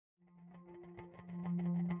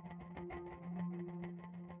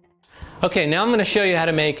Okay, now I'm going to show you how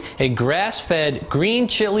to make a grass-fed green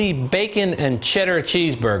chili, bacon, and cheddar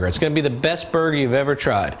cheeseburger. It's going to be the best burger you've ever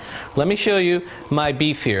tried. Let me show you my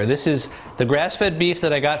beef here. This is the grass-fed beef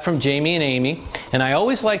that I got from Jamie and Amy, and I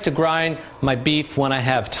always like to grind my beef when I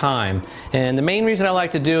have time. And the main reason I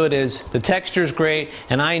like to do it is the texture is great,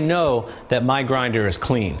 and I know that my grinder is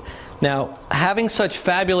clean. Now, having such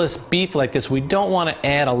fabulous beef like this, we don't want to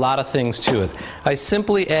add a lot of things to it. I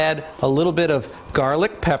simply add a little bit of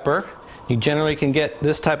garlic pepper. You generally can get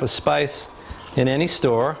this type of spice in any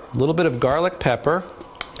store. A little bit of garlic pepper.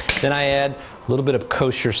 Then I add a little bit of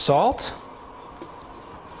kosher salt.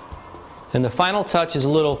 And the final touch is a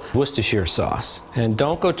little Worcestershire sauce. And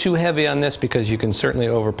don't go too heavy on this because you can certainly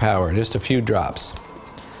overpower it. Just a few drops.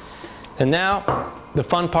 And now, the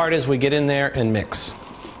fun part is we get in there and mix.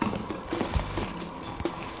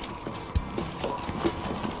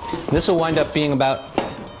 This will wind up being about,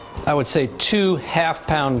 I would say, 2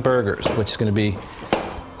 half-pound burgers, which is going to be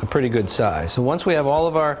a pretty good size. So once we have all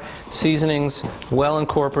of our seasonings well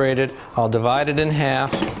incorporated, I'll divide it in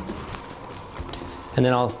half, and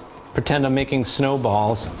then I'll pretend I'm making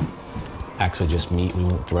snowballs. Actually, just meat, we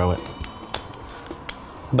won't throw it.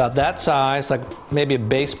 About that size, like maybe a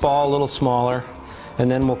baseball, a little smaller, and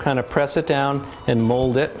then we'll kind of press it down and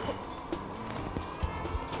mold it.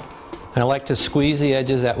 And I like to squeeze the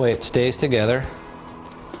edges, that way it stays together.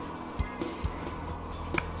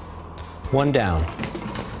 One down.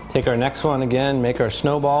 Take our next one again, make our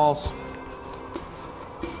snowballs.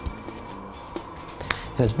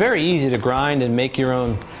 And it's very easy to grind and make your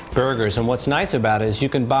own burgers. And what's nice about it is you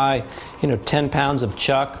can buy, 10 pounds of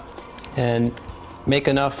chuck and make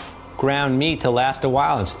enough ground meat to last a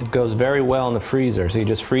while. It goes very well in the freezer. So you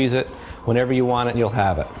just freeze it whenever you want it, you'll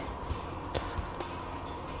have it.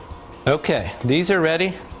 Okay, these are ready.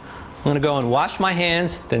 I'm going to go and wash my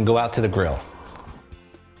hands, then go out to the grill.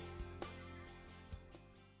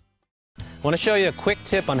 I want to show you a quick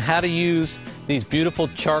tip on how to use these beautiful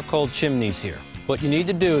charcoal chimneys here. What you need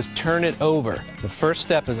to do is turn it over. The first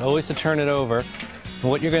step is always to turn it over. And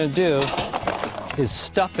what you're going to do is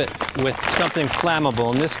stuff it with something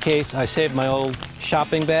flammable. In this case, I saved my old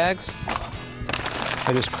shopping bags.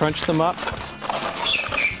 I just crunch them up.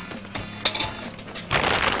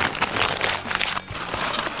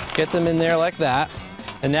 Get them in there like that.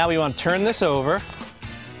 And now we want to turn this over.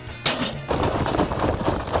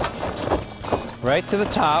 Right to the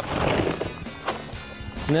top.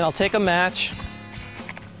 And then I'll take a match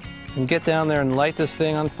and get down there and light this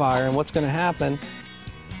thing on fire. And what's going to happen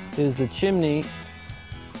is the chimney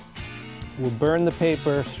will burn the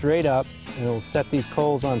paper straight up, and it'll set these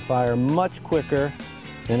coals on fire much quicker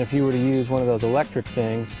than if you were to use one of those electric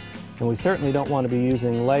things. And we certainly don't want to be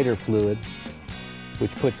using lighter fluid,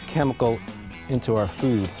 which puts chemical into our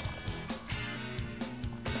food.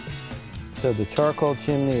 So the charcoal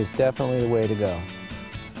chimney is definitely the way to go.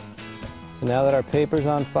 So now that our paper's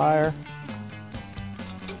on fire,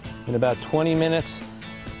 in about 20 minutes,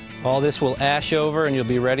 all this will ash over and you'll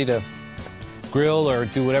be ready to grill or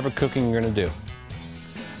do whatever cooking you're going to do.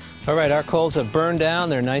 All right, our coals have burned down.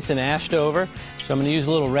 They're nice and ashed over. So I'm going to use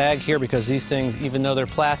a little rag here because these things, even though they're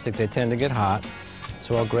plastic, they tend to get hot.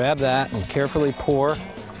 So I'll grab that and carefully pour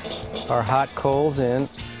our hot coals in.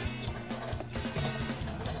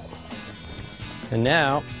 And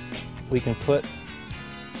now we can put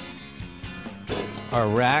our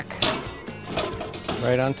rack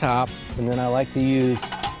right on top. And then I like to use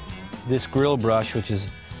this grill brush, which is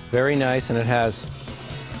very nice, and it has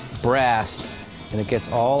brass, and it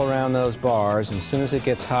gets all around those bars. And as soon as it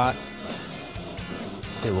gets hot,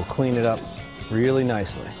 it will clean it up really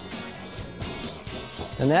nicely.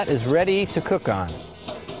 And that is ready to cook on.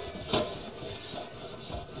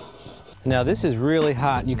 Now this is really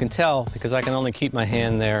hot. You can tell because I can only keep my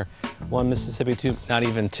hand there. 1 Mississippi tube, not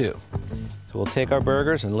even 2. So we'll take our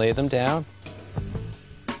burgers and lay them down.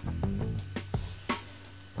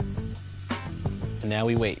 And now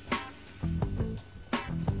we wait.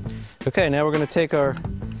 Okay, now we're going to take our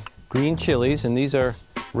green chilies, and these are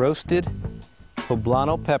roasted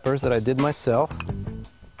poblano peppers that I did myself.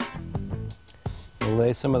 We'll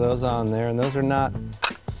lay some of those on there, and those are not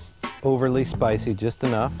overly spicy, just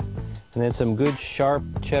enough. And then some good sharp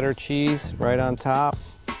cheddar cheese right on top.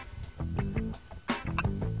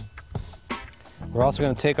 We're also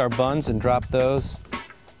going to take our buns and drop those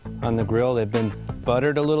on the grill. They've been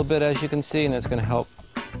buttered a little bit, as you can see, and it's going to help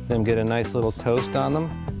them get a nice little toast on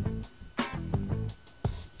them.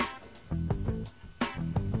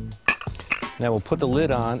 Now we'll put the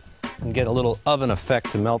lid on and get a little oven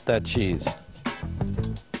effect to melt that cheese.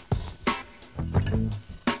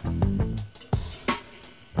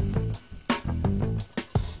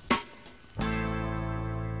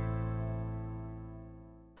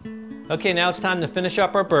 Okay, now it's time to finish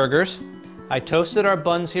up our burgers. I toasted our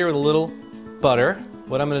buns here with a little butter.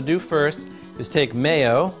 What I'm going to do first is take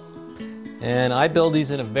mayo, and I build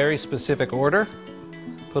these in a very specific order.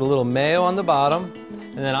 Put a little mayo on the bottom,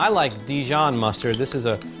 and then I like Dijon mustard. This is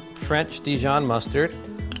a French Dijon mustard.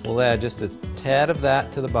 We'll add just a tad of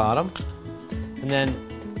that to the bottom. And then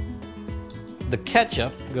the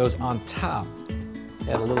ketchup goes on top.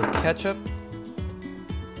 Add a little ketchup.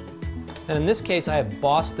 And in this case, I have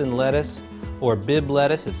Boston lettuce or Bibb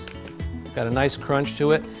lettuce. It's got a nice crunch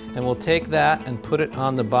to it. And we'll take that and put it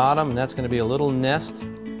on the bottom, and that's going to be a little nest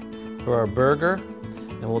for our burger.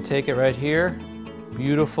 And we'll take it right here.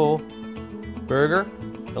 Beautiful burger.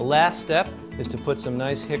 The last step is to put some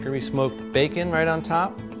nice hickory smoked bacon right on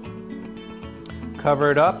top.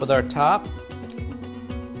 Cover it up with our top.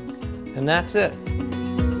 And that's it.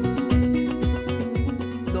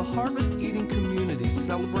 The Harvest Eating community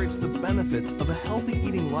celebrates the benefits of a healthy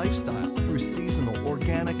eating lifestyle through seasonal,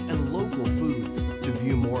 organic, and local foods. To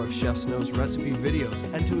view more of Chef Snow's recipe videos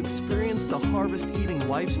and to experience the Harvest Eating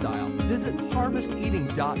lifestyle, visit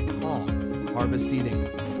harvesteating.com. Harvest Eating,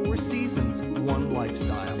 4 seasons, 1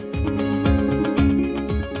 lifestyle.